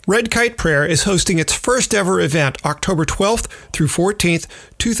Red Kite Prayer is hosting its first ever event October 12th through 14th,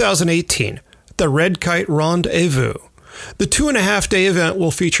 2018, the Red Kite Rendezvous. The 2.5-day event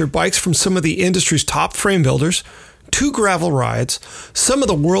will feature bikes from some of the industry's top frame builders, 2 gravel rides, some of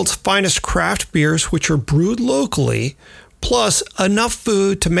the world's finest craft beers which are brewed locally, plus enough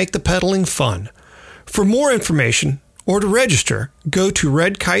food to make the pedaling fun. For more information or to register, go to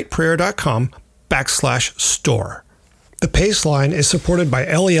redkiteprayer.com/store. The Pace Line is supported by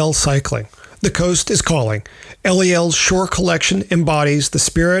LEL Cycling. The Coast is calling. LEL's Shore Collection embodies the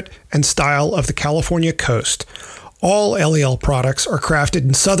spirit and style of the California coast. All LEL products are crafted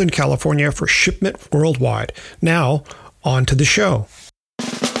in Southern California for shipment worldwide. Now, on to the show.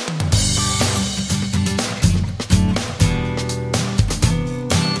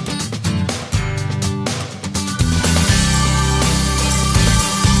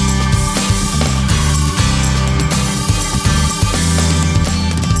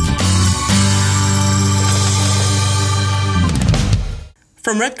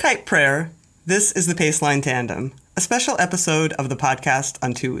 From Red Kite Prayer, this is the Paceline Tandem, a special episode of the podcast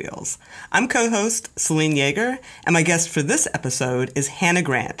on 2 wheels. I'm co-host Selene Yeager, and my guest for this episode is Hanna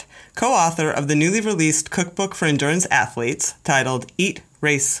Grant, co-author of the newly released cookbook for endurance athletes titled Eat,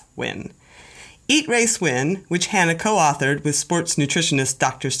 Race, Win. Eat, Race, Win, which Hanna co-authored with sports nutritionist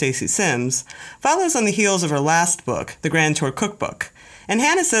Dr. Stacy Sims, follows on the heels of her last book, the Grand Tour Cookbook. And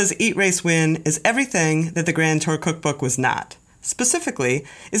Hanna says Eat, Race, Win is everything that the Grand Tour Cookbook was not. Specifically,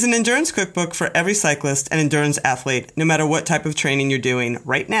 is an endurance cookbook for every cyclist and endurance athlete, no matter what type of training you're doing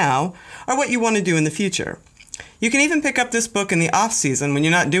right now or what you want to do in the future. You can even pick up this book in the off-season when you're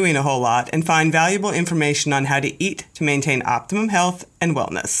not doing a whole lot and find valuable information on how to eat to maintain optimum health and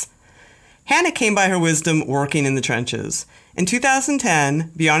wellness. Hanna came by her wisdom working in the trenches. In 2010,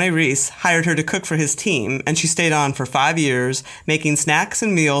 Bjarne Riis hired her to cook for his team, and she stayed on for 5 years, making snacks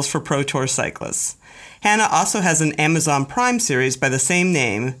and meals for Pro Tour cyclists. Hanna also has an Amazon Prime series by the same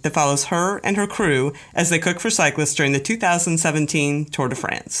name that follows her and her crew as they cook for cyclists during the 2017 Tour de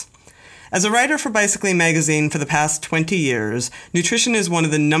France. As a writer for Bicycling magazine for the past 20 years, nutrition is one of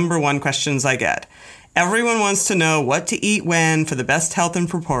the number one questions I get. Everyone wants to know what to eat when for the best health and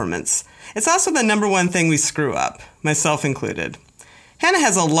performance. It's also the number one thing we screw up, myself included. Hanna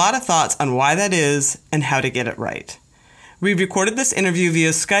has a lot of thoughts on why that is and how to get it right. We recorded this interview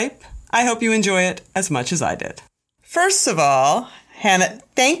via Skype. I hope you enjoy it as much as I did. First of all, Hanna,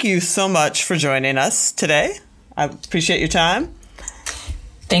 thank you so much for joining us today. I appreciate your time.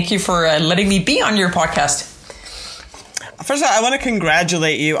 Thank you for letting me be on your podcast. First of all, I want to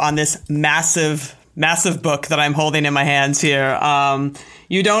congratulate you on this massive book that I'm holding in my hands here.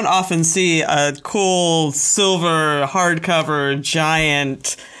 You don't often see a cool silver hardcover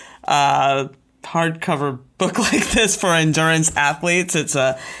giant hardcover book like this for endurance athletes. It's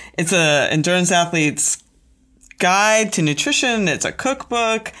a endurance athlete's guide to nutrition. It's a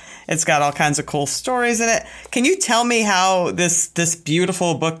cookbook. It's got all kinds of cool stories in it. Can you tell me how this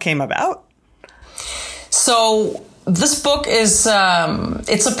beautiful book came about? So this book is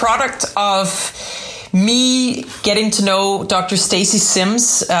it's a product of me getting to know Dr. Stacy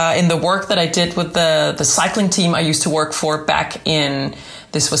Sims in the work that I did with the cycling team I used to work for back in.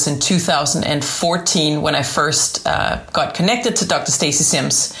 This was in 2014 when I first got connected to Dr. Stacy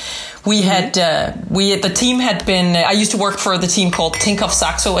Sims. The team had been, I used to work for the team called Tinkoff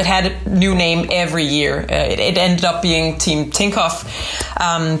Saxo. It had a new name every year. It ended up being Team Tinkoff.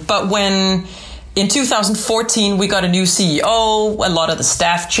 But when in 2014 we got a new CEO, a lot of the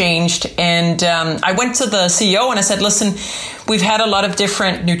staff changed. And I went to the CEO and I said, listen, we've had a lot of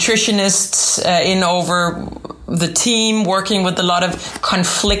different nutritionists in over the team, working with a lot of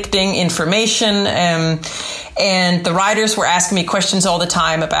conflicting information. And the writers were asking me questions all the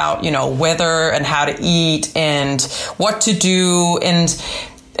time about, whether and how to eat and what to do. And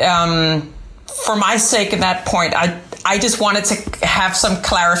for my sake at that point, I just wanted to have some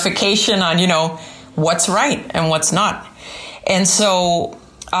clarification on, what's right and what's not. And so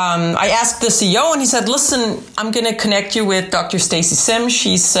I asked the CEO and he said, listen, I'm going to connect you with Dr. Stacy Sims.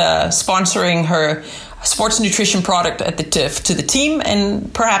 She's sponsoring her sports nutrition product to the team,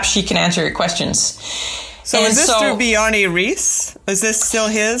 and perhaps she can answer your questions. So is this through Bjarne Riis? Is this still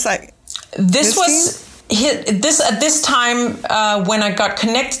his? This was at this time when I got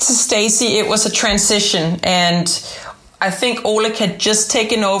connected to Stacy. It was a transition, and I think Oleg had just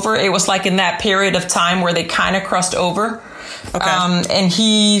taken over. It was like in that period of time where they kind of crossed over, okay. And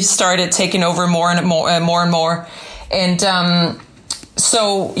he started taking over more and more. And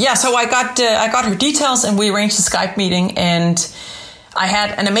so I got her details, and we arranged a Skype meeting, and I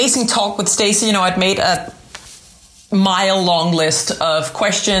had an amazing talk with Stacy. I'd made a mile-long list of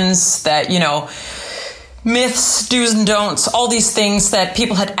questions that, myths, do's and don'ts, all these things that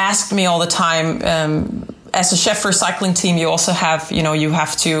people had asked me all the time. As a chef for a cycling team, you also have, you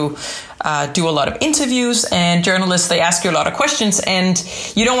have to do a lot of interviews, and journalists, they ask you a lot of questions, and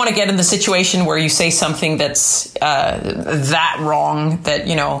you don't want to get in the situation where you say something that's that wrong, that,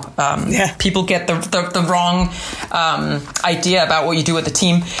 people get the wrong idea about what you do with the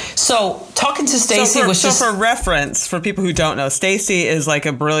team. So talking to Stacey was just... So for reference, for people who don't know, Stacey is like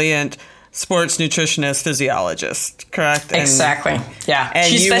a brilliant sports nutritionist, physiologist, correct? Exactly. Yeah. And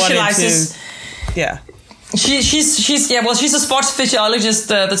she specializes... Yeah. She's a sports physiologist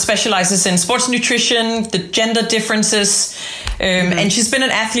that specializes in sports nutrition, the gender differences, and she's been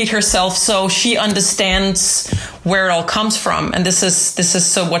an athlete herself, so she understands where it all comes from. And this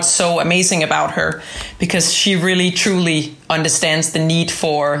is what's so amazing about her, because she really truly understands the need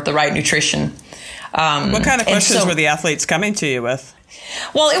for the right nutrition. What kind of questions were the athletes coming to you with?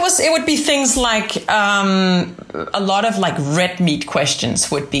 Well, it would be things like a lot of like red meat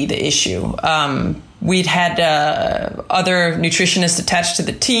questions would be the issue. We'd had other nutritionists attached to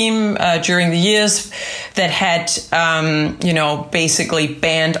the team during the years that had, basically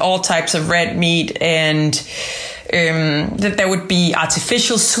banned all types of red meat, and that there would be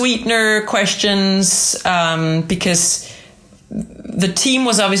artificial sweetener questions because the team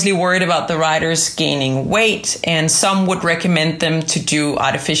was obviously worried about the riders gaining weight, and some would recommend them to do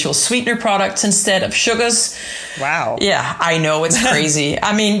artificial sweetener products instead of sugars. Wow. Yeah, I know, it's crazy.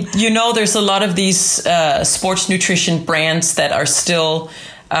 I mean, there's a lot of these sports nutrition brands that are still,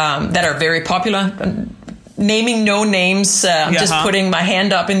 that are very popular. Naming no names, I'm just putting my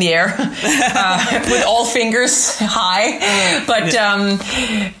hand up in the air with all fingers high. But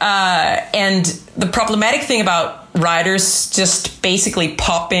and the problematic thing about riders just basically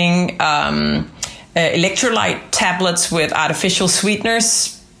popping electrolyte tablets with artificial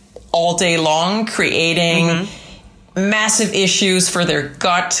sweeteners all day long, creating massive issues for their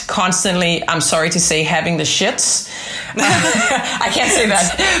gut, constantly, I'm sorry to say, having the shits. I can't say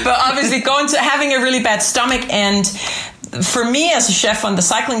that. But obviously having a really bad stomach. And for me as a chef on the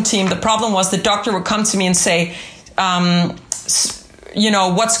cycling team, the problem was the doctor would come to me and say,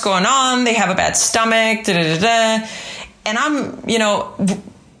 what's going on? They have a bad stomach, And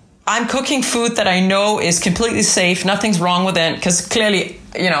I'm cooking food that I know is completely safe. Nothing's wrong with it, because clearly,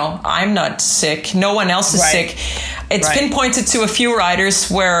 I'm not sick. No one else is sick. It's been pointed to a few riders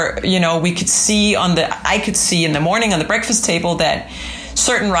where, I could see in the morning on the breakfast table that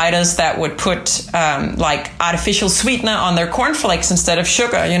certain riders that would put like artificial sweetener on their cornflakes instead of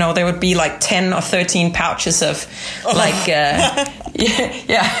sugar. There would be like 10 or 13 pouches of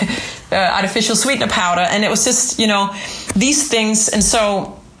artificial sweetener powder. And it was just, these things. And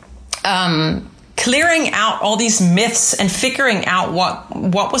so clearing out all these myths and figuring out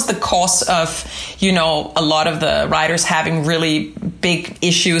what was the cause of, a lot of the riders having really big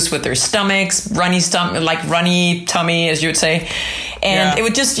issues with their stomachs, runny tummy, as you would say. And it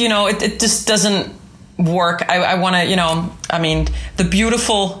would just, it just doesn't work. I want to, the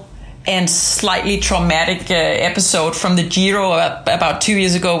beautiful and slightly traumatic episode from the Giro about 2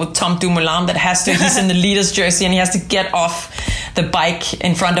 years ago with Tom Dumoulin he's in the leader's jersey, and he has to get off the bike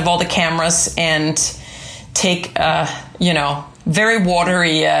in front of all the cameras and take, very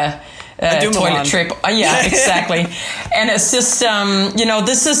watery toilet trip. Yeah, exactly. And it's just,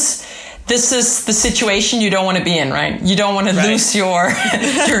 this is the situation you don't want to be in, right? You don't want to lose your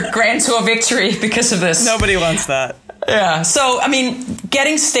Grand Tour victory because of this. Nobody wants that. Yeah. So,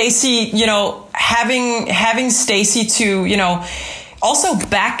 getting Stacey, having Stacey to, also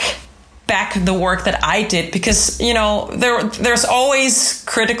back the work that I did, because, there's always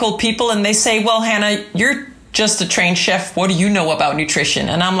critical people, and they say, well, Hanna, you're just a trained chef. What do you know about nutrition?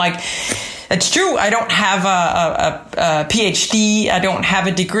 And I'm like, it's true. I don't have a PhD. I don't have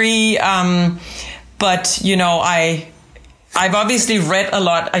a degree. But, I've obviously read a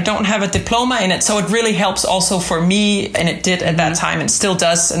lot. I don't have a diploma in it, so it really helps also for me, and it did at that time and still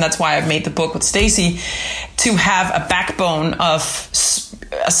does, and that's why I've made the book with Stacey, to have a backbone of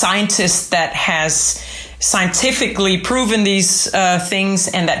a scientist that has scientifically proven these things,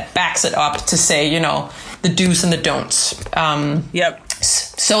 and that backs it up to say, the do's and the don'ts. Yep.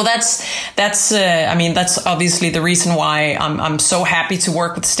 So that's obviously the reason why I'm so happy to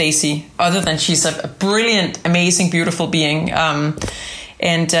work with Stacey, other than she's a brilliant, amazing, beautiful being. And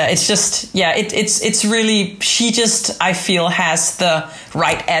it's just, it's really, she just, I feel, has the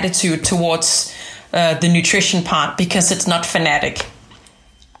right attitude towards the nutrition part, because it's not fanatic.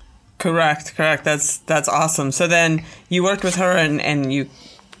 Correct. That's awesome. So then you worked with her, and you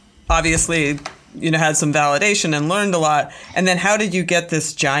obviously had some validation and learned a lot. And then how did you get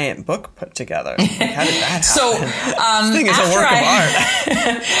this giant book put together? How did that happen? So, this thing is a work of art.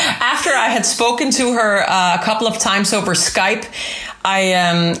 After I had spoken to her a couple of times over Skype,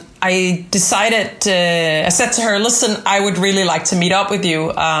 I decided, I said to her, listen, I would really like to meet up with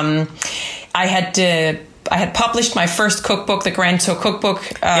you. I had published my first cookbook, the Grand Tour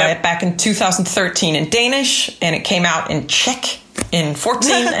cookbook, back in 2013 in Danish, and it came out in Czech in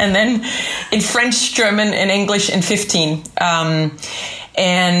 14, and then in French, German, and English in 15. And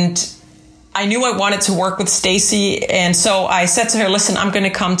I knew I wanted to work with Stacy, and so I said to her, listen, I'm going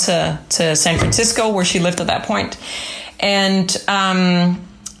to come to San Francisco, where she lived at that point. And, I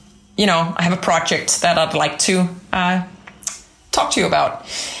have a project that I'd like to talk to you about.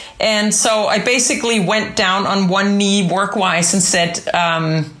 And so I basically went down on one knee work-wise and said,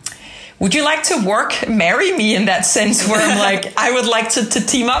 would you like to marry me in that sense, where I'm like, I would like to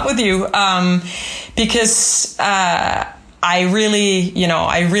team up with you, because I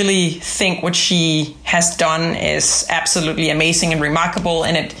really think what she has done is absolutely amazing and remarkable,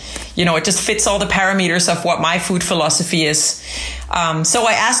 and it just fits all the parameters of what my food philosophy is. So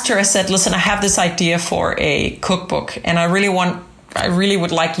I asked her, I said, listen, I have this idea for a cookbook, and I really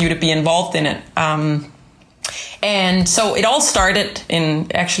would like you to be involved in it. And so it all started in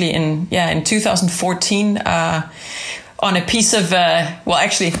 2014, on a piece of,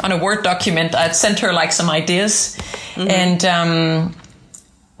 on a Word document. I'd sent her like some ideas, and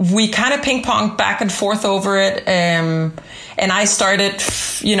we kind of ping-ponged back and forth over it. And I started,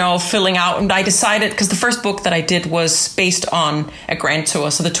 filling out, and I decided, because the first book that I did was based on a Grand Tour,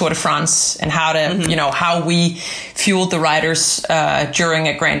 so the Tour de France, and how to, how we fueled the riders during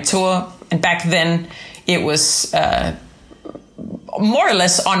a Grand Tour. And back then it was more or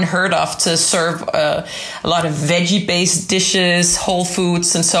less unheard of to serve a lot of veggie-based dishes, whole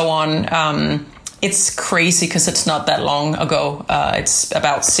foods, and so on. It's crazy because it's not that long ago. It's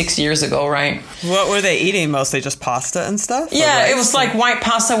about 6 years ago, right? What were they eating? Mostly just pasta and stuff? Yeah, it was like white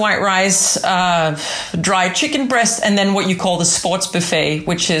pasta, white rice, dried chicken breast, and then what you call the sports buffet,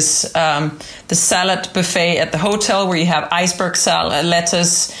 which is the salad buffet at the hotel, where you have iceberg salad,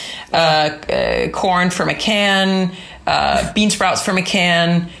 lettuce, corn from a can, bean sprouts from a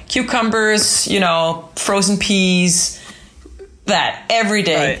can, cucumbers, frozen peas, that every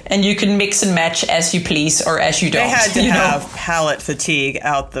day. Right. And you can mix and match as you please or as you don't. They had to have palate fatigue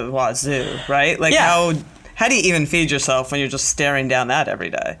out the wazoo, right? Like how do you even feed yourself when you're just staring down that every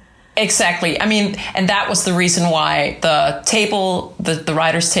day? Exactly. I mean, and that was the reason why the table, the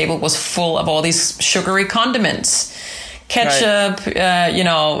writer's table, was full of all these sugary condiments. Ketchup,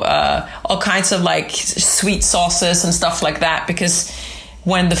 right. All kinds of like sweet sauces and stuff like that, because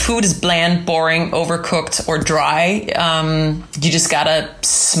when the food is bland, boring, overcooked, or dry, you just gotta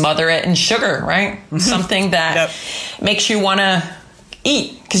smother it in sugar, right? Something that makes you want to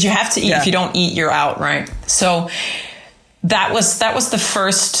eat, because you have to eat. If you don't eat, you're out, right? So that was the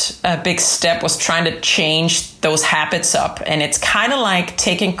first big step, was trying to change those habits up. And it's kind of like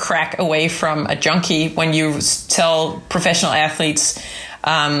taking crack away from a junkie when you tell professional athletes,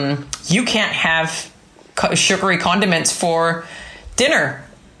 you can't have sugary condiments for dinner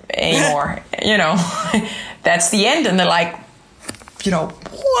anymore. That's the end. And they're like,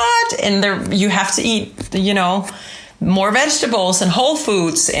 what? And you have to eat, more vegetables and whole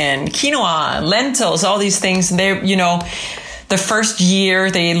foods and quinoa and lentils, all these things. And they, the first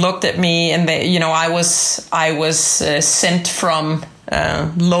year they looked at me and they, I was sent from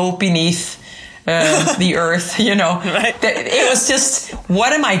low beneath the earth, right. It was just,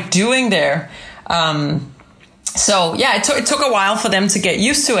 what am I doing there? So it took a while for them to get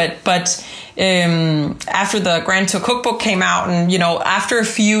used to it, but after the Grand Tour cookbook came out, and after a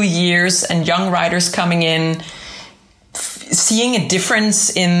few years and young riders coming in, seeing a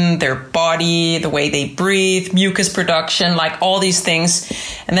difference in their body, the way they breathe, mucus production, like all these things,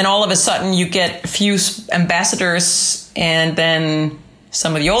 and then all of a sudden you get a few ambassadors, and then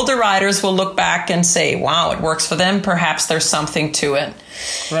some of the older riders will look back and say, wow, it works for them. Perhaps there's something to it.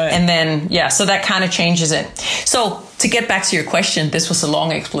 Right. And then, so that kind of changes it. So to get back to your question, this was a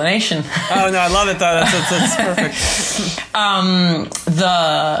long explanation. Oh, no, I love it, though. That's perfect.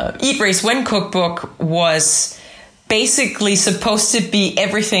 The Eat, Race, Win cookbook was basically supposed to be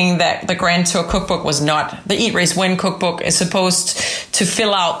everything that the Grand Tour cookbook was not. The Eat, Race, Win cookbook is supposed to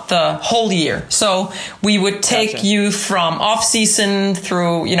fill out the whole year. So we would take you from off season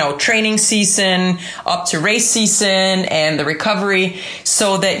through, training season up to race season and the recovery,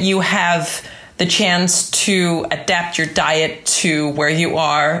 so that you have the chance to adapt your diet to where you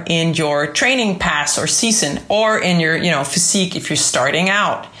are in your training pass or season, or in your, physique if you're starting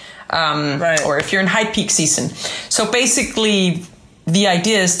out. or if you're in high peak season. So basically, the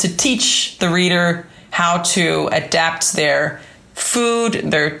idea is to teach the reader how to adapt their food,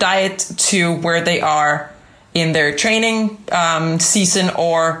 their diet to where they are in their training season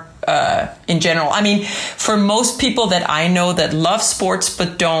or in general. I mean, for most people that I know that love sports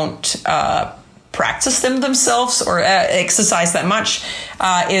but don't practice them themselves or exercise that much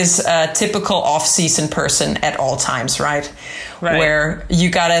is a typical off-season person at all times, right? Where you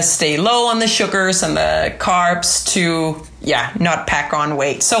gotta stay low on the sugars and the carbs to not pack on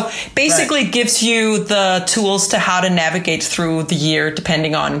weight. So basically it gives you the tools to how to navigate through the year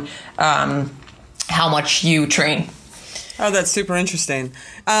depending on how much you train. Oh, that's super interesting.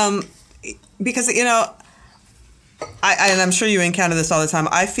 Because, and I'm sure you encounter this all the time.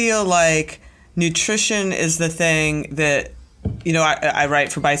 I feel like nutrition is the thing that, I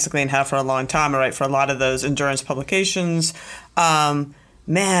write for Bicycling and have for a long time. I write for a lot of those endurance publications.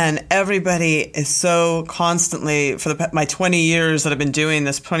 Man, everybody is so constantly, for my 20 years that I've been doing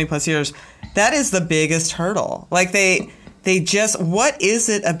this, 20 plus years, that is the biggest hurdle. Like they just, what is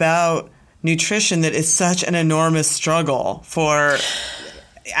it about nutrition that is such an enormous struggle for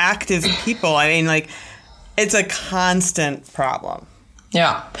active people? I mean, like, it's a constant problem.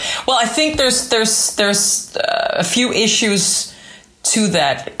 Yeah. Well, I think there's a few issues to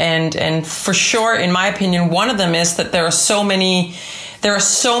that, and for sure, in my opinion, one of them is that there are so many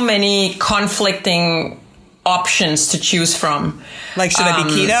conflicting options to choose from. Like, should I be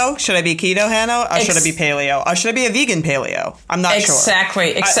keto? Should I be keto, Hanna? Or should I be paleo? Or should I be a vegan paleo? I'm not sure.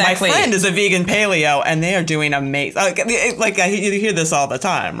 Exactly. My friend is a vegan paleo, and they are doing amazing. Like you hear this all the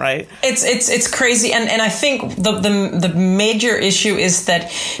time, right? It's crazy, and I think the major issue is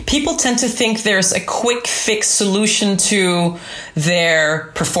that people tend to think there's a quick fix solution to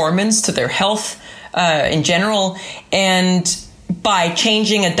their performance, to their health in general, and by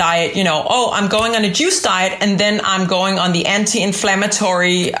changing a diet, I'm going on a juice diet and then I'm going on the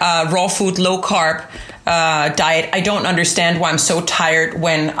anti-inflammatory raw food, low carb diet. I don't understand why I'm so tired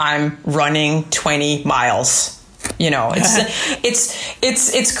when I'm running 20 miles. It's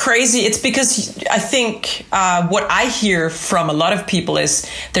crazy. It's because I think what I hear from a lot of people is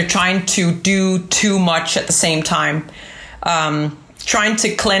they're trying to do too much at the same time. Trying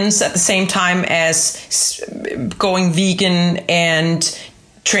to cleanse at the same time as going vegan and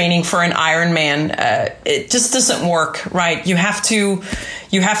training for an Ironman. It just doesn't work, right? You have to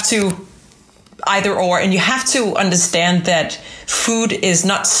either or, and you have to understand that food is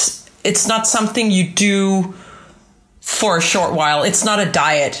it's not something you do for a short while. It's not a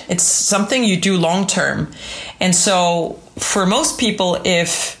diet. It's something you do long term. And so for most people, a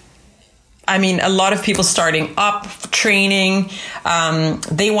lot of people starting up training,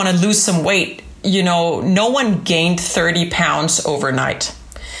 they want to lose some weight. No one gained 30 pounds overnight.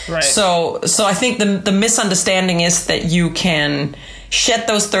 Right. So I think the misunderstanding is that you can shed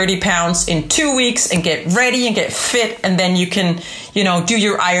those 30 pounds in 2 weeks and get ready and get fit. And then you can, do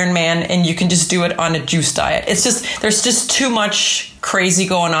your Ironman and you can just do it on a juice diet. It's just, there's just too much crazy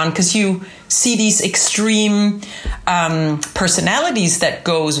going on because you see these extreme personalities that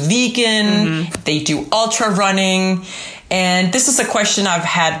goes vegan, they do ultra running. And this is a question I've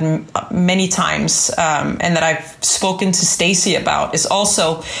had many times and that I've spoken to Stacy about is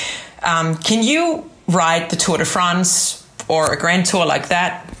also, can you ride the Tour de France or a Grand Tour like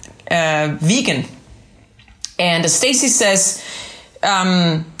that vegan? And as Stacy says,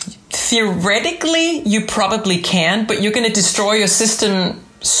 theoretically, you probably can, but you're going to destroy your system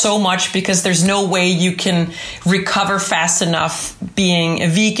so much because there's no way you can recover fast enough being a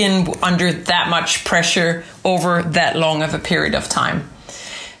vegan under that much pressure over that long of a period of time.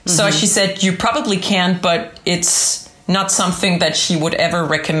 So she said you probably can, but it's not something that she would ever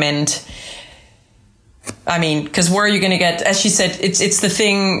recommend. I mean, because where are you going to get, as she said, it's the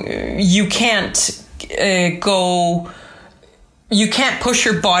thing, you can't you can't push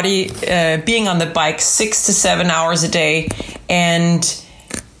your body being on the bike 6 to 7 hours a day and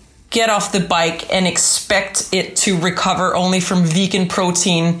get off the bike and expect it to recover only from vegan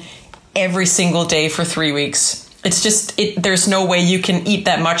protein every single day for 3 weeks. It's just, there's no way you can eat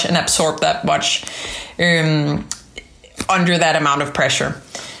that much and absorb that much under that amount of pressure.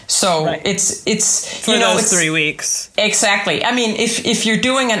 So it's for those 3 weeks. Exactly. I mean, if you're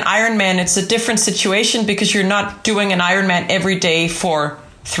doing an Ironman, it's a different situation because you're not doing an Ironman every day for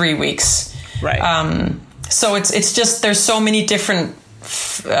 3 weeks. Right. So it's just, there's so many different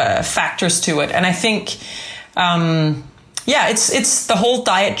factors to it. And I think, it's the whole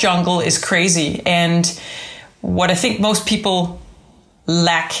diet jungle is crazy. And what I think most people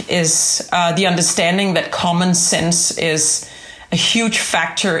lack is the understanding that common sense is a huge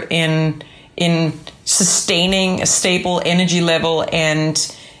factor in sustaining a stable energy level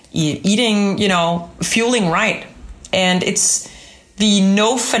and eating, fueling right. And it's the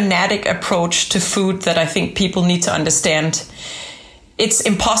no fanatic approach to food that I think people need to understand. It's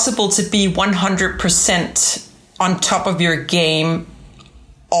impossible to be 100% on top of your game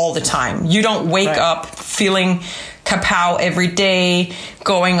all the time. You don't wake up feeling kapow every day,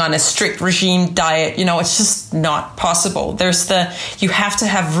 going on a strict regime diet. It's just not possible. You have to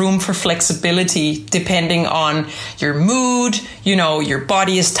have room for flexibility depending on your mood. Your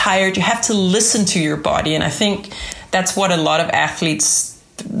body is tired. You have to listen to your body. And I think that's what a lot of athletes,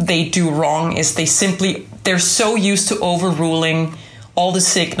 they do wrong, is they're so used to overruling all the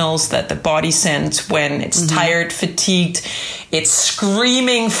signals that the body sends when it's tired, fatigued, it's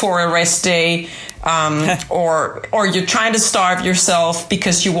screaming for a rest day, or you're trying to starve yourself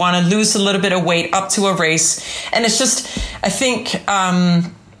because you want to lose a little bit of weight up to a race. And it's just, I think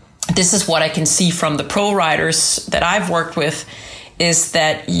this is what I can see from the pro riders that I've worked with, is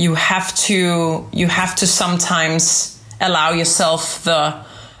that you have to sometimes allow yourself the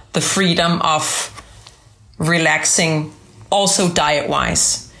freedom of relaxing, also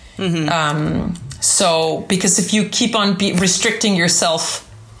diet-wise. So, because if you keep on restricting yourself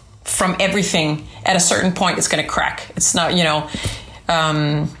from everything, at a certain point, it's going to crack. It's not,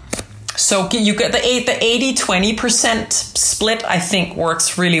 so you get the 80-20% split, I think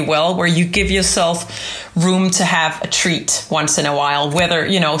works really well, where you give yourself room to have a treat once in a while. Whether,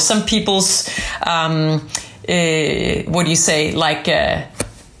 some people's, what do you say, like,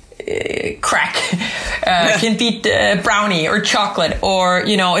 crack can be brownie or chocolate, or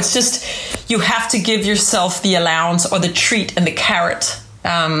it's just, you have to give yourself the allowance or the treat and the carrot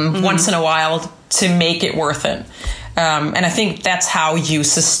once in a while to make it worth it. And I think that's how you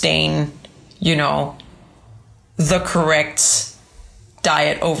sustain the correct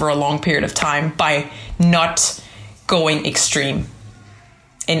diet over a long period of time, by not going extreme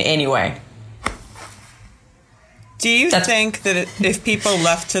in any way. Do you think that if people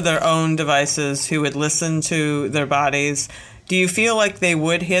left to their own devices who would listen to their bodies, do you feel like they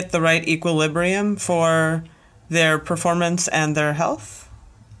would hit the right equilibrium for their performance and their health?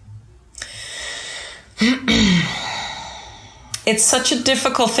 It's such a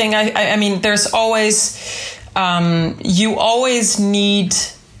difficult thing. I mean, there's always, you always need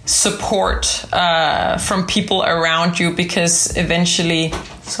support from people around you, because eventually,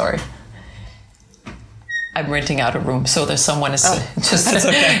 I'm renting out a room, so there's someone just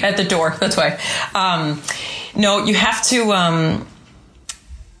at the door. That's why. No, you have to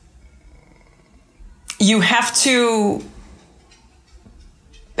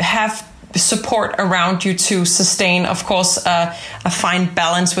have support around you to sustain, of course, a fine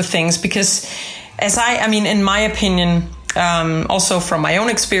balance with things. Because in my opinion, also from my own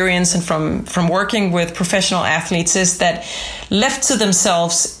experience and from working with professional athletes, is that left to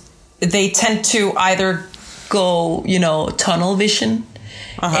themselves, they tend to either go, tunnel vision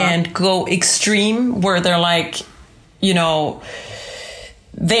and go extreme, where they're like, they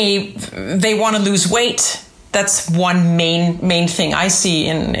want to lose weight. That's one main thing I see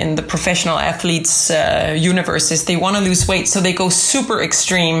in the professional athletes universe, is they want to lose weight. So they go super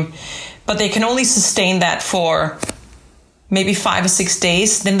extreme, but they can only sustain that for maybe 5 or 6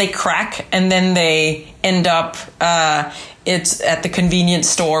 days. Then they crack, and then they end up it's at the convenience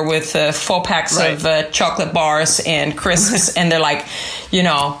store with 4 packs of chocolate bars and crisps. And they're like,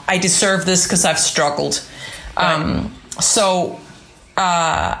 I deserve this because I've struggled. And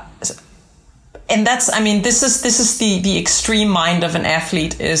that's, this is the extreme mind of an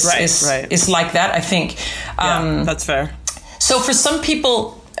athlete is like that, I think. That's fair. So for some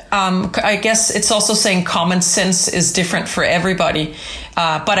people, I guess it's also saying common sense is different for everybody.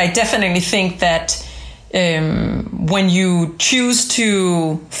 But I definitely think that when you choose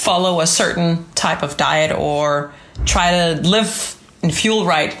to follow a certain type of diet or try to live and fuel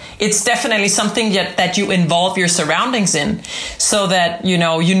right, it's definitely something that you involve your surroundings in, so that you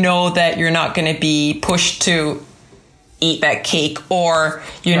know that you're not going to be pushed to eat that cake, or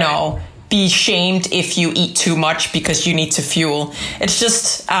be shamed if you eat too much because you need to fuel. It's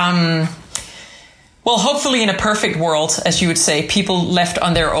just hopefully in a perfect world, as you would say, people left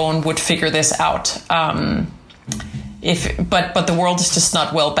on their own would figure this out. But the world is just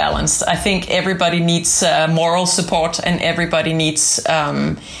not well balanced. I think everybody needs moral support, and everybody needs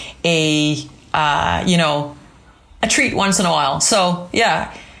a treat once in a while. So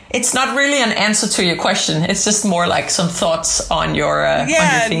it's not really an answer to your question. It's just more like some thoughts on your on your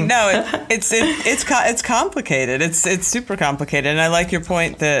theme. No, it's complicated. It's super complicated, and I like your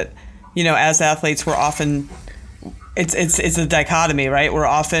point that as athletes we're often it's a dichotomy, right? We're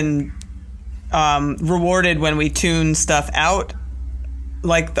often rewarded when we tune stuff out,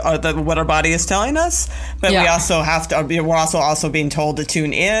 like what our body is telling us, but we also have to. We're also being told to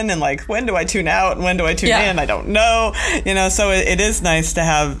tune in, and like, when do I tune out and when do I tune in? I don't know, So it is nice to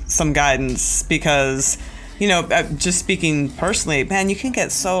have some guidance because, just speaking personally, man, you can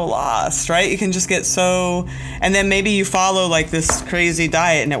get so lost, right? You can just get so, and then maybe you follow like this crazy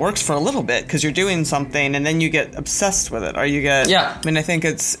diet and it works for a little bit because you're doing something, and then you get obsessed with it, or you get. I mean, I think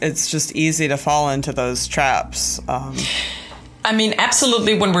it's just easy to fall into those traps. I mean,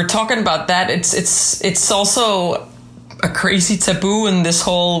 absolutely. When we're talking about that, it's also a crazy taboo in this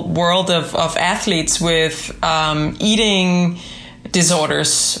whole world of athletes with eating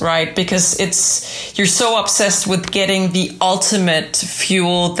disorders, right? Because you're so obsessed with getting the ultimate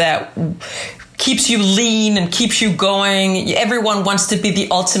fuel that keeps you lean and keeps you going. Everyone wants to be the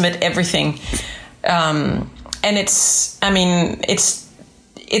ultimate everything. And it's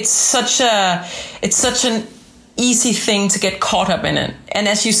such an easy thing to get caught up in it. And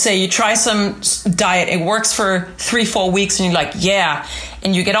as you say, you try some diet, it works for 3-4 weeks, and you're like, yeah,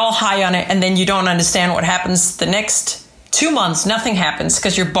 and you get all high on it, and then you don't understand what happens the next 2 months. Nothing happens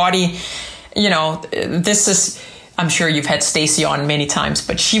because your body, this is, I'm sure you've had Stacy on many times,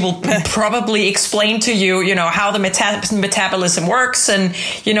 but she will probably explain to you, how the metabolism works, and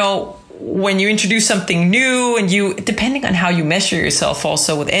when you introduce something new, and depending on how you measure yourself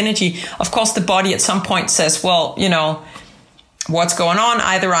also with energy, of course, the body at some point says, well, what's going on?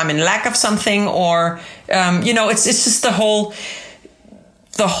 Either I'm in lack of something, or, it's just the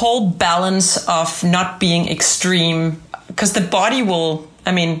whole balance of not being extreme, because the body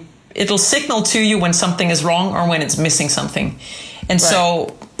it'll signal to you when something is wrong or when it's missing something. And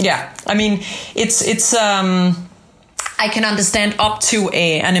so, it's, I can understand up to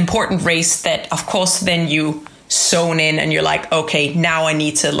an important race that, of course, then you zone in and you're like, okay, now I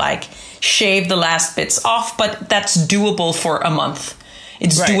need to like shave the last bits off, but that's doable for a month.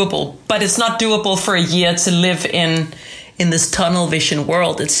 It's doable, but it's not doable for a year to live in this tunnel vision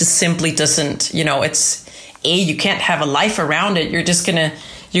world. It just simply doesn't, you can't have a life around it. You're just gonna,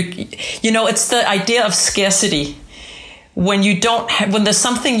 it's the idea of scarcity. When there's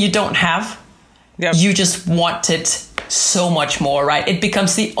something you don't have, you just want it so much more, right? It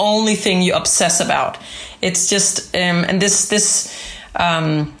becomes the only thing you obsess about. It's just, and this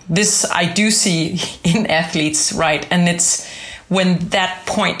I do see in athletes, right? And it's when that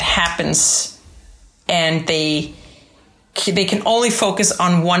point happens and they can only focus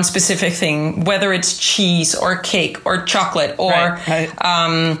on one specific thing, whether it's cheese or cake or chocolate or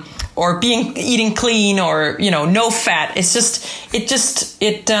or eating clean or no fat. It's just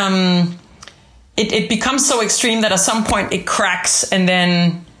it becomes so extreme that at some point it cracks, and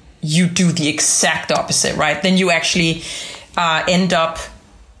then you do the exact opposite, right? Then you actually end up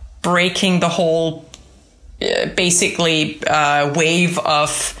breaking the whole basically wave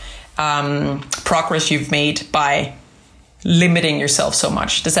of progress you've made by limiting yourself so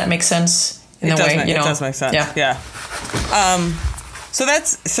much. Does that make sense? It does make sense. Yeah. So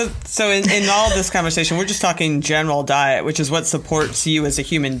in all this conversation, we're just talking general diet, which is what supports you as a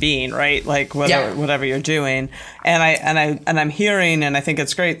human being, right? Like whatever you're doing. And I'm hearing, and I think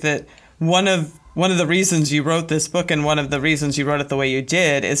it's great that one of the reasons you wrote this book, and one of the reasons you wrote it the way you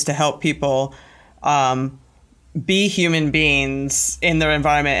did, is to help people be human beings in their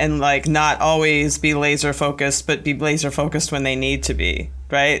environment, and like not always be laser focused, but be laser focused when they need to be,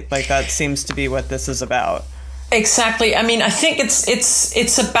 right? Like that seems to be what this is about. Exactly. I mean, I think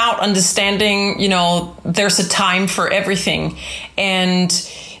it's about understanding, there's a time for everything, and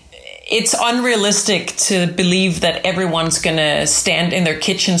it's unrealistic to believe that everyone's going to stand in their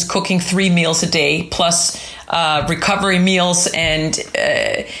kitchens cooking 3 meals a day plus recovery meals. And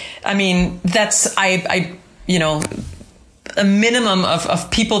that's a minimum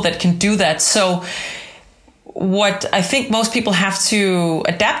of people that can do that. So what I think most people have to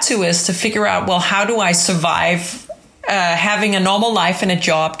adapt to is to figure out, well, how do I survive having a normal life and a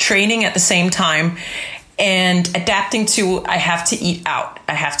job, training at the same time, and adapting to, I have to eat out.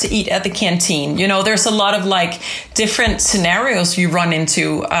 I have to eat at the canteen. There's a lot of like different scenarios you run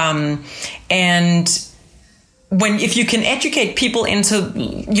into. And if you can educate people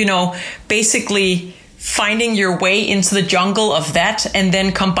into, basically finding your way into the jungle of that, and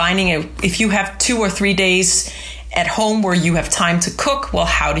then combining it. If you have 2 or 3 days at home where you have time to cook, well,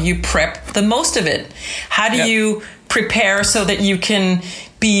 how do you prep the most of it? How do you prepare so that you can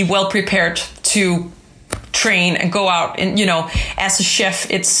be well prepared to train and go out? And, as a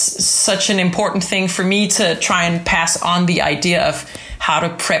chef, it's such an important thing for me to try and pass on the idea of how to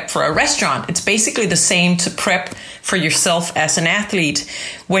prep for a restaurant. It's basically the same to prep for yourself as an athlete.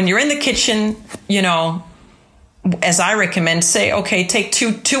 When you're in the kitchen, as I recommend, say, okay, take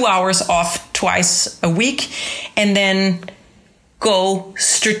two hours off twice a week, and then go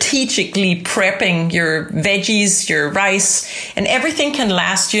strategically prepping your veggies, your rice, and everything can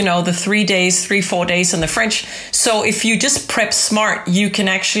last, the 3-4 days in the fridge. So if you just prep smart, you can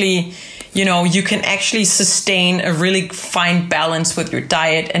actually sustain a really fine balance with your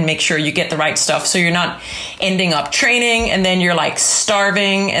diet and make sure you get the right stuff. So you're not ending up training and then you're like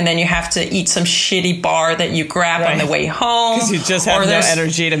starving and then you have to eat some shitty bar that you grab on the way home. Because you just have no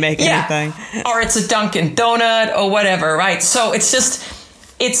energy to make anything. Or it's a Dunkin' Donut or whatever, right? So it's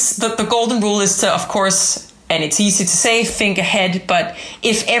the golden rule is to, of course, and it's easy to say, think ahead, but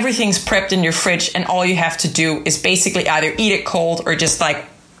if everything's prepped in your fridge and all you have to do is basically either eat it cold or just like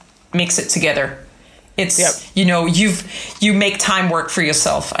mix it together. It's, you make time work for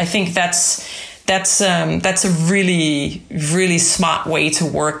yourself. I think that's a really, really smart way to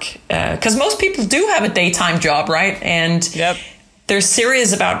work. 'Cause most people do have a daytime job, right? And they're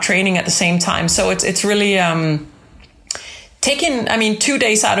serious about training at the same time. So it's really, taking, 2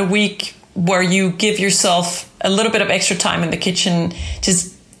 days out a week where you give yourself a little bit of extra time in the kitchen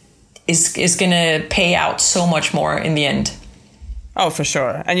just is going to pay out so much more in the end. Oh, for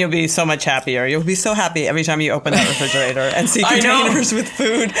sure. And you'll be so much happier. You'll be so happy every time you open that refrigerator and see containers with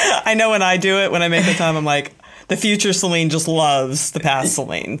food. I know when I do it, when I make the time, I'm like, the future Selene just loves the past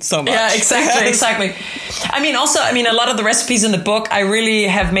Selene so much. Yeah, exactly. A lot of the recipes in the book, I really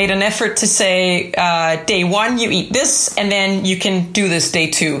have made an effort to say, day 1, you eat this, and then you can do this day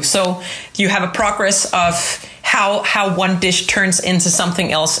 2. So you have a progress of how one dish turns into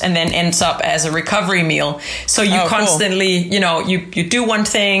something else and then ends up as a recovery meal. So you constantly, you do one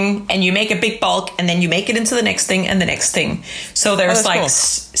thing and you make a big bulk and then you make it into the next thing and the next thing. So there's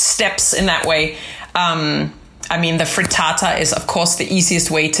steps in that way. The frittata is, of course, the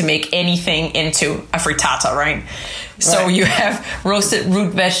easiest way to make anything into a frittata, right? So you have roasted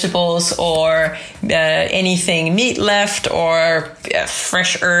root vegetables or anything meat left or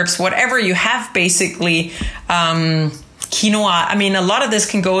fresh herbs, whatever you have, basically. Quinoa. A lot of this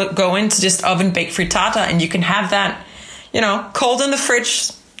can go into just oven baked frittata, and you can have that, cold in the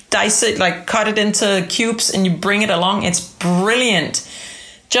fridge, dice it, like cut it into cubes, and you bring it along. It's brilliant.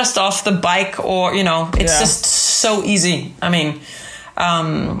 Just off the bike, or it's just so easy. And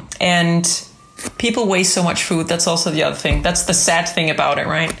people waste so much food. That's also the other thing. That's the sad thing about it,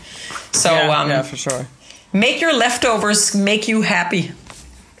 right? So for sure. Make your leftovers make you happy.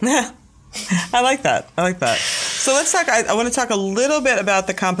 I like that. So let's talk. I want to talk a little bit about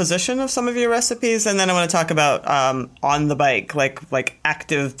the composition of some of your recipes, and then I want to talk about on the bike, like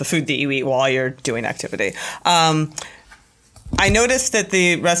active, the food that you eat while you're doing activity. I noticed that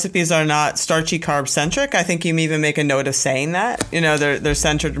the recipes are not starchy carb centric. I think you even make a note of saying that. They're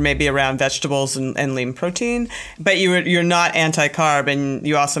centered maybe around vegetables and lean protein, but you're not anti-carb, and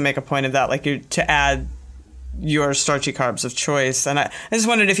you also make a point of that, like to add your starchy carbs of choice. And I just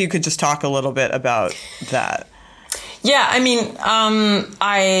wondered if you could just talk a little bit about that. Yeah,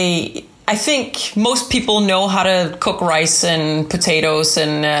 I think most people know how to cook rice and potatoes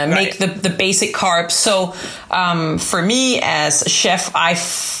and make the basic carbs. So for me as a chef,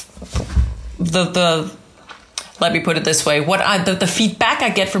 let me put it this way. The feedback I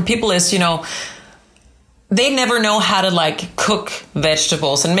get from people is, they never know how to cook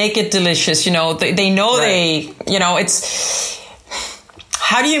vegetables and make it delicious. They know it's,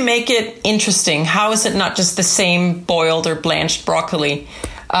 how do you make it interesting? How is it not just the same boiled or blanched broccoli?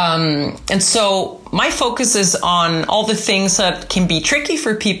 And so my focus is on all the things that can be tricky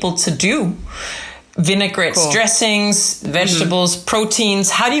for people to do. Vinaigrettes, dressings, vegetables, proteins.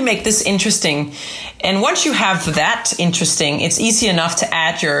 How do you make this interesting? And once you have that interesting, it's easy enough to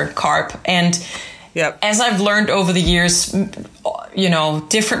add your carb. And as I've learned over the years,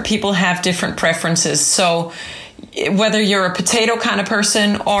 different people have different preferences. So whether you're a potato kind of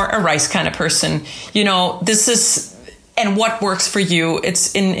person or a rice kind of person, this is... And what works for you?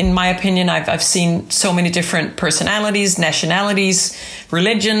 It's in my opinion, I've seen so many different personalities, nationalities,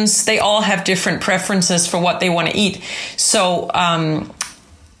 religions. They all have different preferences for what they want to eat. So,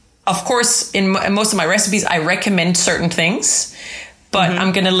 of course, in most of my recipes, I recommend certain things, but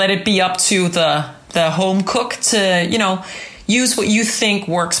I'm going to let it be up to the home cook to, use what you think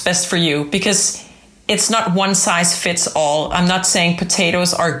works best for you, because it's not one size fits all. I'm not saying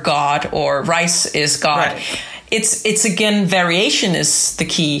potatoes are God or rice is God. Right. It's again, variation is the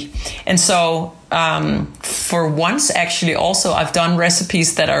key. And so for once, actually, also, I've done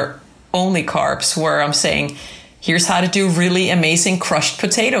recipes that are only carbs, where I'm saying here's how to do really amazing crushed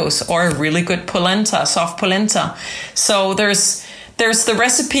potatoes or a really good polenta, soft polenta. So there's the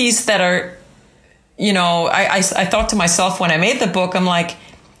recipes that are, you know, I thought to myself when I made the book, I'm like,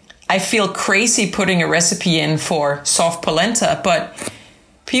 I feel crazy putting a recipe in for soft polenta, but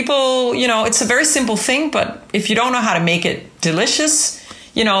people, you know, it's a very simple thing, but if you don't know how to make it delicious,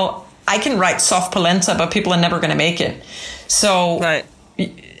 you know, I can write soft polenta, but people are never going to make it. So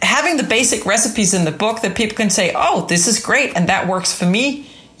having the basic recipes in the book that people can say, oh, this is great, and that works for me,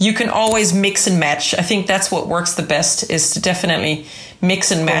 you can always mix and match. I think that's what works the best, is to definitely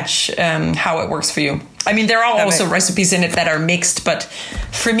mix and match how it works for you. I mean, there are also recipes in it that are mixed, but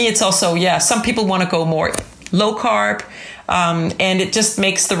for me, it's also, some people want to go more low carb, and it just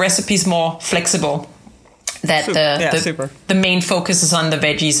makes the recipes more flexible. That the main focus is on the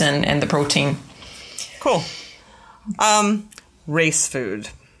veggies and the protein. Cool. Race food.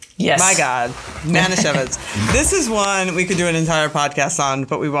 Yes. My God. Manischewitz. This is one we could do an entire podcast on,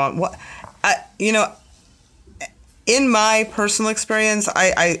 but we won't. You know, in my personal experience,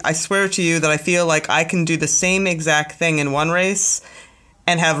 I swear to you that I feel like I can do the same exact thing in one race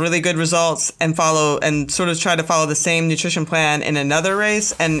and have really good results and sort of try to follow the same nutrition plan in another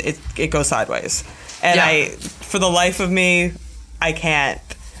race, and it goes sideways. And for the life of me, I can't.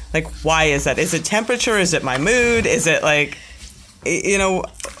 Like, why is that? Is it temperature? Is it my mood? Is it like, you know,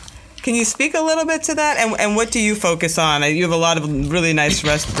 can you speak a little bit to that? And what do you focus on? You have a lot of really nice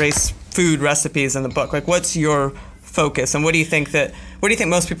race food recipes in the book. Like, what's your focus, and what do you think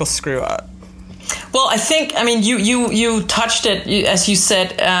most people screw up? Well, I mean, you touched it, as you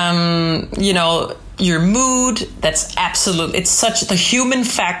said, you know, your mood. That's absolute. It's such, the human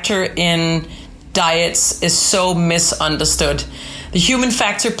factor in diets is so misunderstood. The human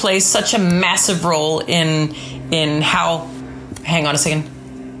factor plays such a massive role in how. Hang on a second.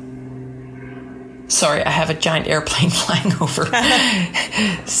 Sorry, I have a giant airplane flying over.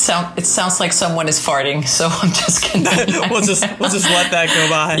 It sounds like someone is farting, so I'm just gonna. we'll just let that go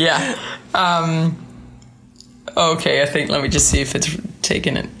by. Yeah. Okay, I think, let me just see if it's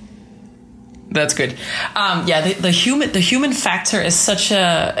taken it. That's good. The human factor is such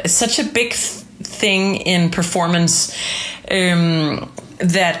a big thing in performance,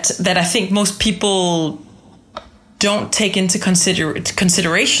 that I think most people don't take into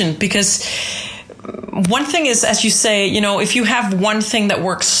consideration, because one thing is, as you say, you know, if you have one thing that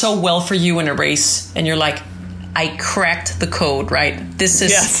works so well for you in a race and you're like, I cracked the code, right? This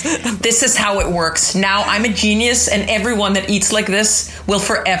is how it works. Now I'm a genius, and everyone that eats like this will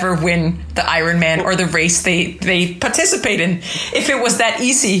forever win the Ironman or the race they participate in. If it was that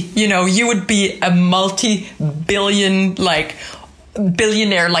easy, you know, you would be a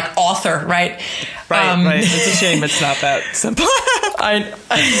billionaire author, right? Right. It's a shame it's not that simple.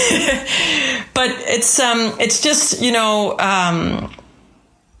 But it's just, you know,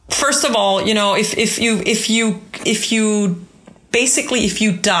 first of all, you know, if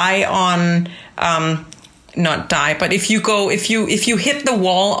you die on, not die, but if you hit the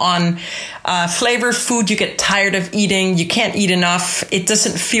wall on flavor food, you get tired of eating, you can't eat enough, it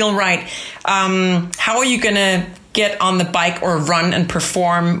doesn't feel right. How are you going to get on the bike or run and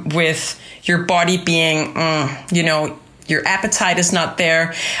perform with your body being, you know, your appetite is not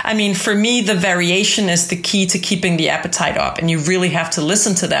there? I mean, for me, the variation is the key to keeping the appetite up. And you really have to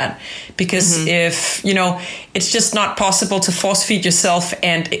listen to that, because if, you know, it's just not possible to force feed yourself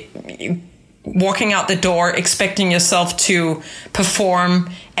and walking out the door expecting yourself to perform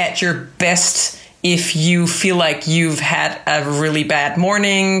at your best if you feel like you've had a really bad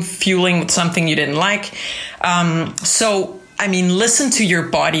morning, fueling with something you didn't like. So, I mean, listen to your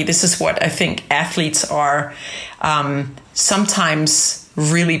body. This is what I think athletes are sometimes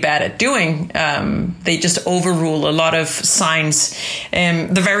really bad at doing. They just overrule a lot of signs.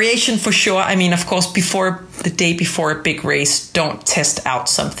 The variation for sure. I mean, of course, the day before a big race, don't test out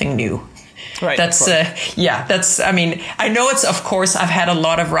something new. Right. That's, I mean, I know it's, of course, I've had a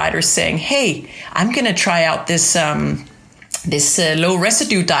lot of riders saying, hey, I'm going to try out this low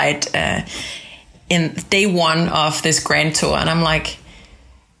residue diet in day one of this Grand Tour. And I'm like,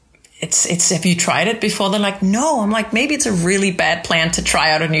 it's have you tried it before? They're like, no. I'm like, maybe it's a really bad plan to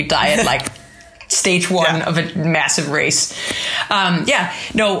try out a new diet, like stage one of a massive race.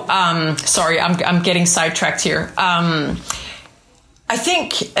 Sorry, I'm getting sidetracked here. I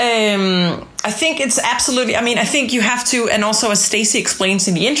think I think it's absolutely, I mean, I think you have to, and also as Stacey explains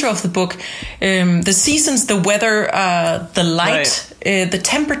in the intro of the book, the seasons, the weather, the light, the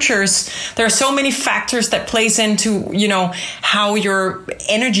temperatures, there are so many factors that plays into, you know, how your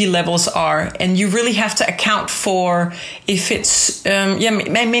energy levels are. And you really have to account for if it's, I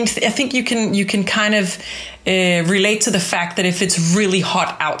mean, I think you can kind of relate to the fact that if it's really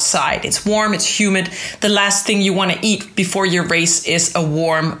hot outside, it's warm, it's humid, the last thing you want to eat before your race is a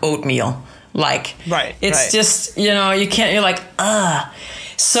warm oatmeal. Like, it's just, you know, you're like,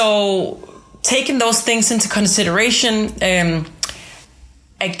 So taking those things into consideration,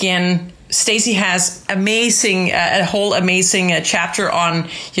 again, Stacey has a whole amazing chapter on,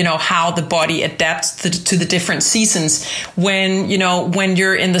 you know, how the body adapts to the different seasons. When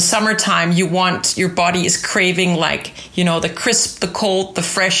you're in the summertime, your body is craving, like, you know, the crisp, the cold, the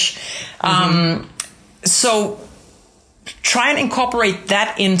fresh. So try and incorporate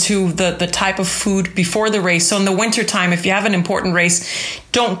that into the type of food before the race. So in the wintertime, if you have an important race,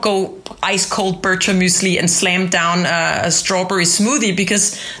 don't go ice cold bircher muesli and slam down a strawberry smoothie,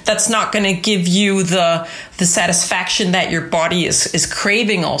 because that's not going to give you the satisfaction that your body is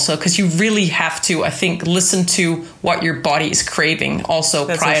craving also, because you really have to, I think, listen to what your body is craving also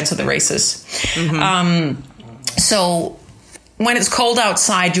prior to the races. So when it's cold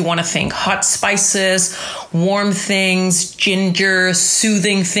outside, you want to think hot spices, warm things, ginger,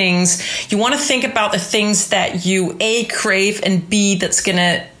 soothing things. You want to think about the things that you A, crave, and B, that's going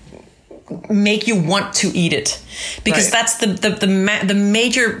to make you want to eat it. Because that's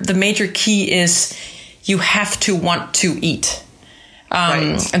the major key is you have to want to eat.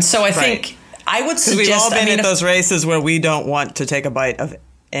 And so I think I would suggest... We've all been at those races where we don't want to take a bite of it.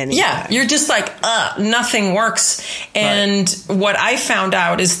 Yeah, you're just like, nothing works. And what I found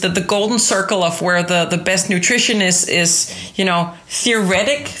out is that the golden circle of where the best nutrition is, you know,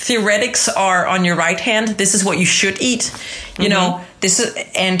 theoretics are on your right hand. This is what you should eat. You know,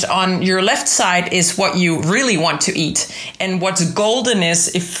 and on your left side is what you really want to eat. And what's golden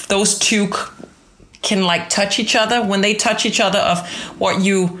is if those two can like touch each other, when they touch each other, of what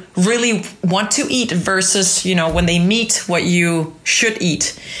you really want to eat versus, you know, when they meet what you should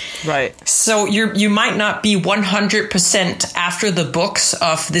eat. Right. So you might not be 100% after the books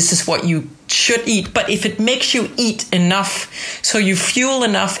of this is what you should eat, but if it makes you eat enough, so you fuel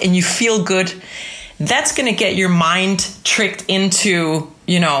enough and you feel good, that's going to get your mind tricked into,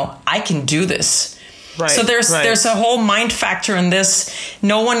 you know, I can do this. So there's a whole mind factor in this.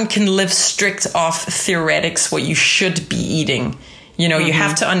 No one can live strict off theoretics, what you should be eating. You know, you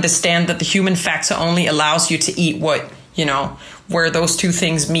have to understand that the human factor only allows you to eat what, you know, where those two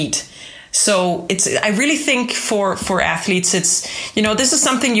things meet. So I really think for athletes, it's, you know, this is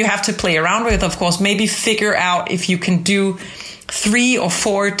something you have to play around with, of course. Maybe figure out if you can do 3 or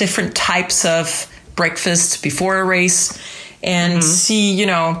 4 different types of breakfasts before a race and see, you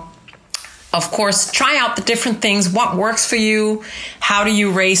know, of course, try out the different things. What works for you? How do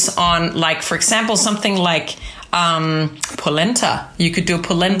you race on, like, for example, something like polenta? You could do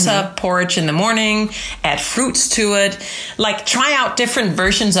polenta porridge in the morning, add fruits to it. Like, try out different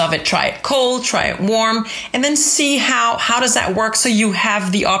versions of it. Try it cold, try it warm, and then see how does that work, so you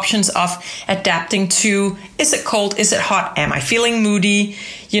have the options of adapting to, is it cold? Is it hot? Am I feeling moody?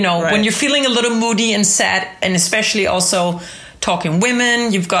 You know, when you're feeling a little moody and sad, and especially also talking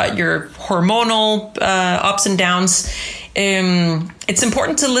women, you've got your hormonal ups and downs. It's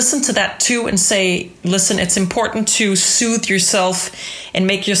important to listen to that too and say, listen, it's important to soothe yourself and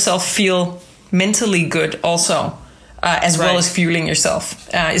make yourself feel mentally good also, as well as fueling yourself.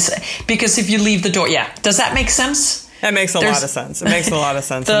 Because if you leave the door, does that make sense? That makes a lot of sense. It makes a lot of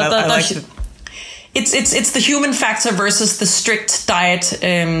sense. It's the human factor versus the strict diet.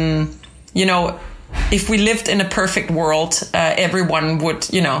 You know, if we lived in a perfect world, everyone would,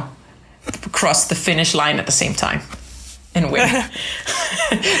 you know, cross the finish line at the same time and win.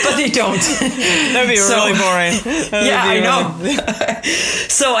 But they don't. That'd be really boring. I know.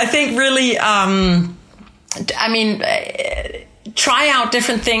 So I think really, try out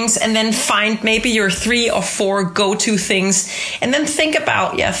different things and then find maybe your 3 or 4 go-to things, and then think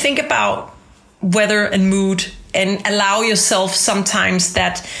about weather and mood, and allow yourself sometimes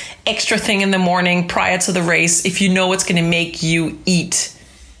that extra thing in the morning prior to the race if you know it's going to make you eat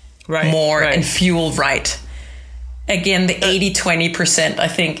more and fuel right. Again, the 80-20% I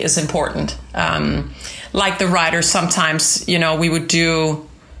think is important. Like the riders, sometimes, you know, we would do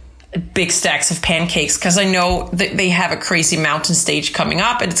big stacks of pancakes because I know that they have a crazy mountain stage coming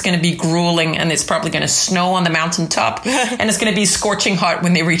up and it's going to be grueling and it's probably going to snow on the mountaintop and it's going to be scorching hot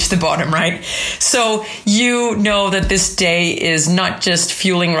when they reach the bottom, right? So you know that this day is not just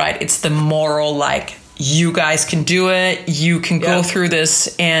fueling right, it's the moral, like, you guys can do it, you can go through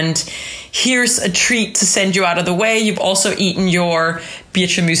this, and here's a treat to send you out of the way. You've also eaten your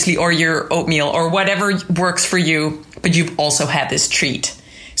bircher muesli or your oatmeal or whatever works for you, but you've also had this treat.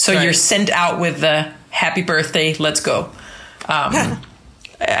 So you're sent out with the happy birthday, let's go.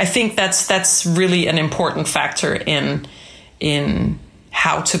 I think that's really an important factor in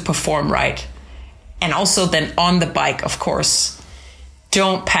how to perform right. And also then on the bike, of course,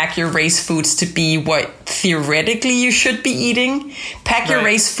 don't pack your race foods to be what theoretically you should be eating. Pack your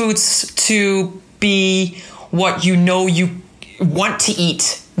race foods to be what you know you want to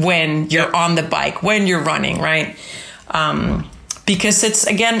eat when you're on the bike, when you're running, right? Because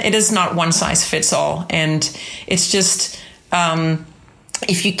it is not one size fits all. And it's just,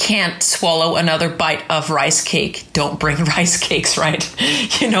 if you can't swallow another bite of rice cake, don't bring rice cakes, right?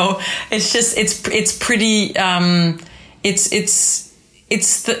 You know, it's just, it's pretty, it's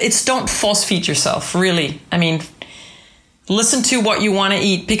don't force feed yourself, really. I mean, listen to what you want to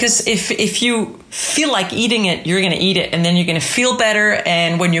eat, because if you feel like eating it, you're going to eat it and then you're going to feel better.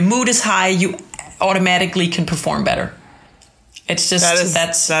 And when your mood is high, you automatically can perform better. It's just,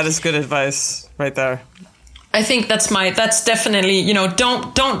 that is good advice right there. I think that's definitely, you know,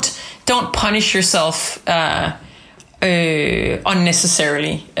 don't punish yourself,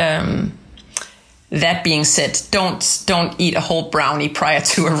 unnecessarily. That being said, don't eat a whole brownie prior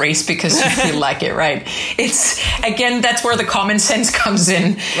to a race because you feel like it, right? It's, again, that's where the common sense comes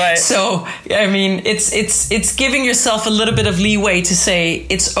in. Right. So, I mean, it's giving yourself a little bit of leeway to say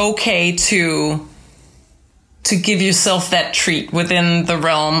it's okay to give yourself that treat within the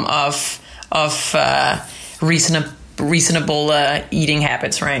realm of reasonable eating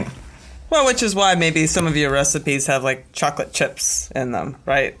habits, right? Well, which is why maybe some of your recipes have like chocolate chips in them,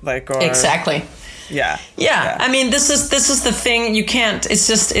 right? Like, or exactly. Yeah. I mean, this is the thing. You can't. It's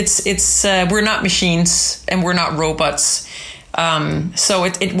just it's we're not machines and we're not robots. So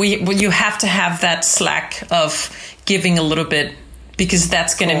you have to have that slack of giving a little bit, because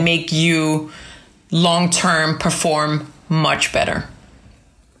that's going to make you long term perform much better.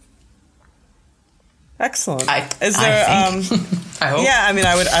 Excellent. I hope. Yeah, I mean,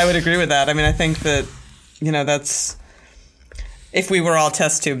 I would agree with that. I mean, I think that, you know, that's, if we were all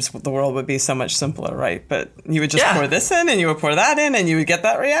test tubes, the world would be so much simpler, right? But you would just pour this in, and you would pour that in, and you would get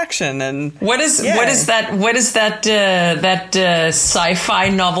that reaction. And what is that sci-fi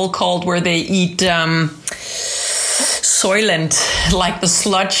novel called where they eat Soylent, like the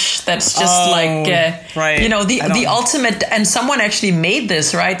sludge that's just you know, the ultimate, and someone actually made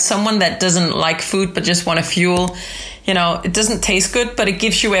this, right? Someone that doesn't like food but just want to fuel, you know, it doesn't taste good, but it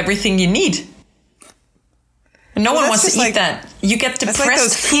gives you everything you need. And no one wants to eat that. You get depressed.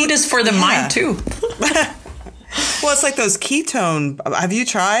 Like food is for the mind too. Well, it's like those ketone. Have you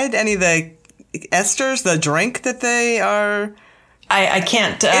tried any of the esters, the drink that they are? I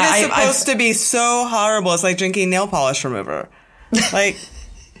can't. It is supposed to be so horrible. It's like drinking nail polish remover. Like,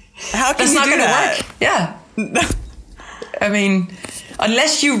 how can you do that? That's not going to work. Yeah. I mean,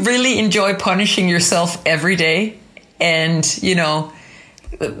 unless you really enjoy punishing yourself every day, and, you know,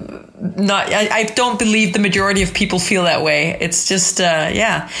 I don't believe the majority of people feel that way. It's just,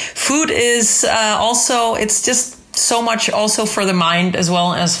 food is also, it's just so much also for the mind as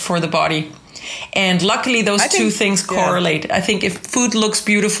well as for the body. And luckily those two things correlate. I think if food looks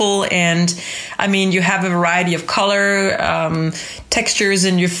beautiful, and I mean, you have a variety of color, textures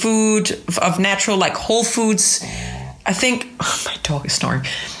in your food of natural, like whole foods. I think, my dog is snoring.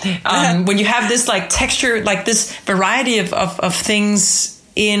 When you have this like texture, like this variety of things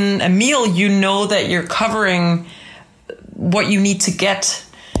in a meal, you know that you're covering what you need to get.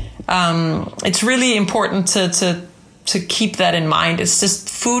 It's really important to keep that in mind. It's just,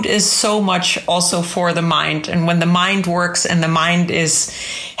 food is so much also for the mind. And when the mind works and the mind is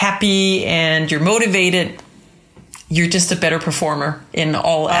happy and you're motivated, you're just a better performer in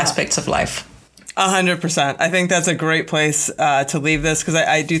all aspects of life. 100%. I think that's a great place to leave this, because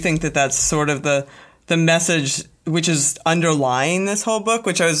I do think that that's sort of the message which is underlying this whole book,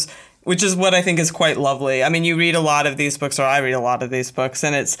 which is what I think is quite lovely. I mean, you read a lot of these books, or I read a lot of these books,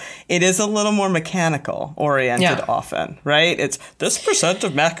 and it is a little more mechanical oriented often, right? It's this percent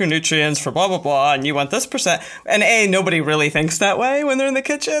of macronutrients for blah, blah, blah, and you want this percent. And nobody really thinks that way when they're in the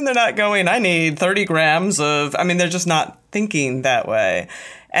kitchen. They're not going, I need 30 grams of, I mean, they're just not thinking that way.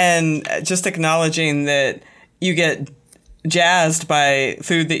 And just acknowledging that you get jazzed by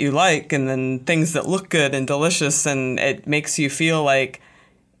food that you like and then things that look good and delicious, and it makes you feel like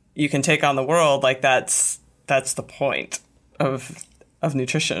you can take on the world. Like that's the point of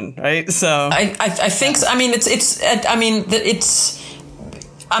nutrition, right? So I think so. I mean,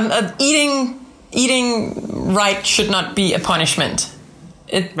 eating right should not be a punishment.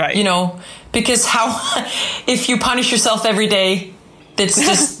 Right. You know, because if you punish yourself every day, it's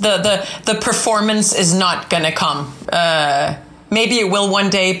just the performance is not gonna come. Maybe it will one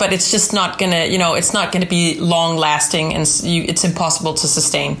day, but it's just not gonna, it's not gonna be long lasting, and it's impossible to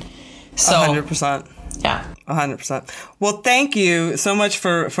sustain. So 100%. Yeah. 100%. Well, thank you so much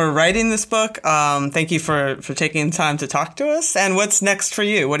for writing this book. Thank you for taking time to talk to us. And what's next for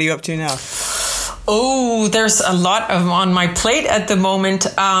you? What are you up to now? Oh, there's a lot on my plate at the moment.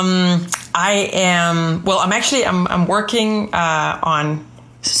 I'm working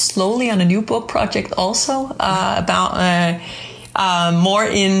slowly on a new book project also about more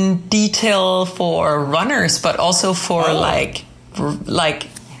in detail for runners, but also for like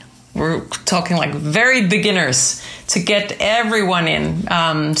we're talking like very beginners, to get everyone in.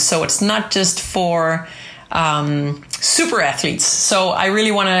 So it's not just for super athletes. So I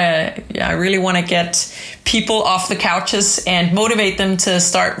really want to get people off the couches and motivate them to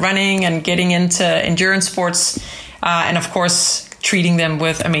start running and getting into endurance sports, and of course treating them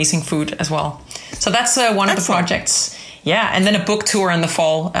with amazing food as well. So that's one of the projects. Yeah, and then a book tour in the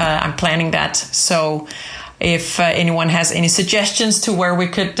fall. I'm planning that. So if anyone has any suggestions to where we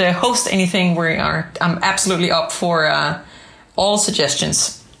could host anything, I'm absolutely up for all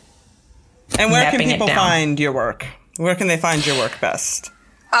suggestions. And where can people find your work? Where can they find your work best?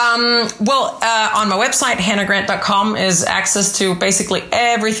 On my website, hannagrant.com, is access to basically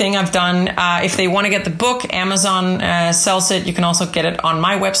everything I've done. If they want to get the book, Amazon sells it. You can also get it on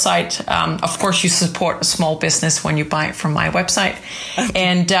my website. Of course, you support a small business when you buy it from my website.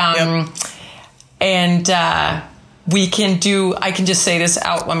 And I can just say this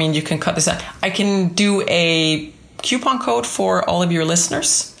out. I mean, you can cut this out. I can do a coupon code for all of your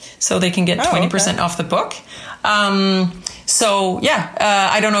listeners, so they can get 20% off the book. I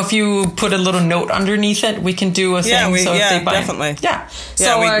don't know if you put a little note underneath it. We can do a thing. If they buy definitely. Yeah.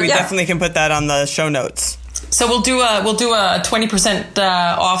 We definitely can put that on the show notes. So we'll do a 20%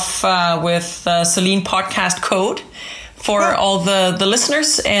 off with Selene podcast code for all the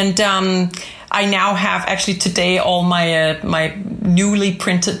listeners. And I now have actually today all my newly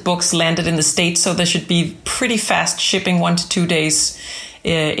printed books landed in the States, so there should be pretty fast shipping, 1 to 2 days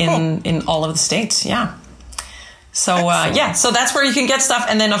in all of the States. Yeah. So so that's where you can get stuff.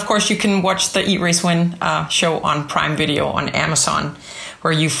 And then of course you can watch the Eat Race Win show on Prime Video on Amazon,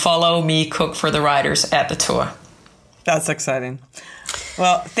 where you follow me cook for the riders at the tour. That's exciting.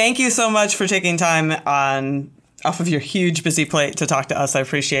 Well, thank you so much for taking time off of your huge busy plate to talk to us. I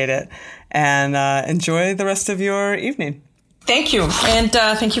appreciate it. And enjoy the rest of your evening. Thank you. And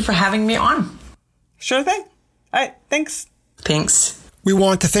thank you for having me on. Sure thing. All right. Thanks. Thanks. We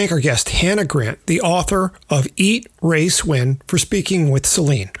want to thank our guest, Hanna Grant, the author of Eat, Race, Win, for speaking with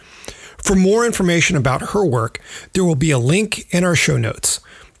Selene. For more information about her work, there will be a link in our show notes.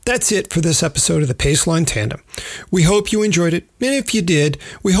 That's it for this episode of the Paceline Tandem. We hope you enjoyed it, and if you did,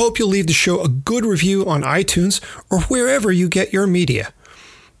 we hope you'll leave the show a good review on iTunes or wherever you get your media.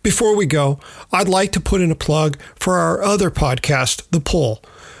 Before we go, I'd like to put in a plug for our other podcast, The Pull.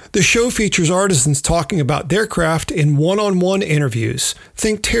 The show features artisans talking about their craft in one-on-one interviews.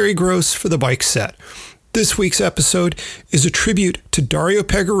 Think Terry Gross for the bike set. This week's episode is a tribute to Dario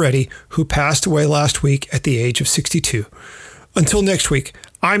Pegoretti, who passed away last week at the age of 62. Until next week,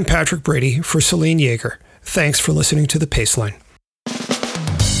 I'm Patrick Brady for Selene Yeager. Thanks for listening to The Paceline.